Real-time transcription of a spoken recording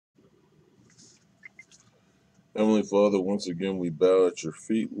Heavenly Father, once again we bow at your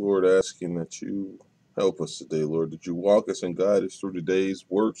feet, Lord, asking that you help us today, Lord, that you walk us and guide us through today's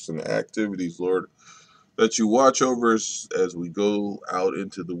works and activities, Lord, that you watch over us as we go out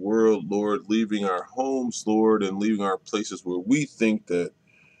into the world, Lord, leaving our homes, Lord, and leaving our places where we think that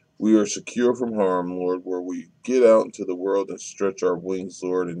we are secure from harm, Lord, where we get out into the world and stretch our wings,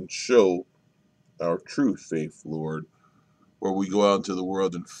 Lord, and show our true faith, Lord, where we go out into the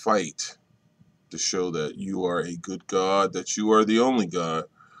world and fight to show that you are a good God, that you are the only God,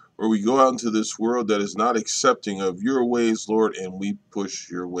 where we go out into this world that is not accepting of your ways, Lord, and we push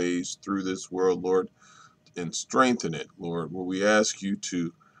your ways through this world, Lord, and strengthen it, Lord, where we ask you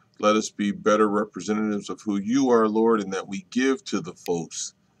to let us be better representatives of who you are, Lord, and that we give to the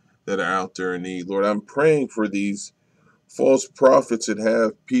folks that are out there in need. Lord, I'm praying for these false prophets that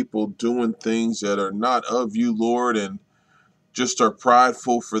have people doing things that are not of you, Lord, and just are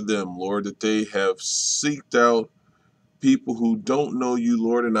prideful for them, Lord, that they have seeked out people who don't know you,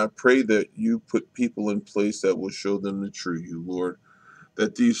 Lord, and I pray that you put people in place that will show them the true you, Lord,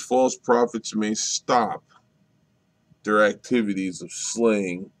 that these false prophets may stop their activities of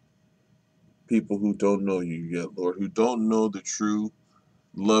slaying people who don't know you yet, Lord, who don't know the true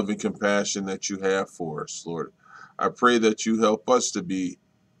love and compassion that you have for us, Lord. I pray that you help us to be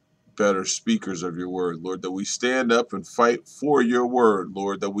better speakers of your word, Lord, that we stand up and fight for your word,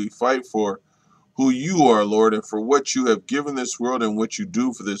 Lord, that we fight for who you are, Lord, and for what you have given this world and what you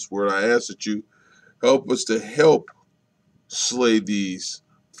do for this world. I ask that you help us to help slay these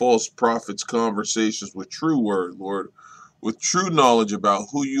false prophets' conversations with true word, Lord, with true knowledge about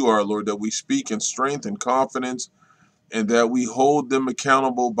who you are, Lord, that we speak in strength and confidence and that we hold them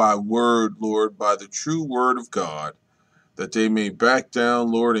accountable by word, Lord, by the true word of God, that they may back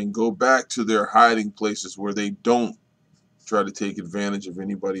down, Lord, and go back to their hiding places where they don't try to take advantage of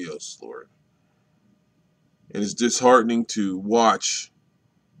anybody else, Lord. It is disheartening to watch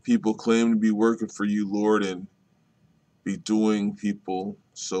people claim to be working for you, Lord, and be doing people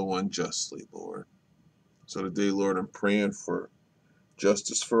so unjustly, Lord. So today, Lord, I'm praying for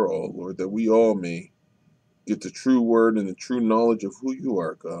justice for all, Lord, that we all may get the true word and the true knowledge of who you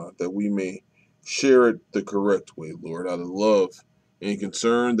are, God, that we may share it the correct way, Lord, out of love and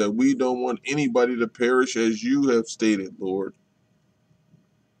concern that we don't want anybody to perish as you have stated, Lord,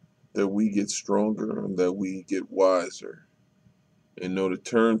 that we get stronger and that we get wiser and know to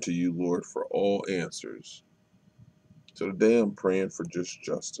turn to you, Lord, for all answers. So today I'm praying for just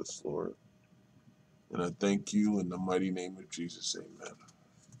justice, Lord. And I thank you in the mighty name of Jesus. Amen.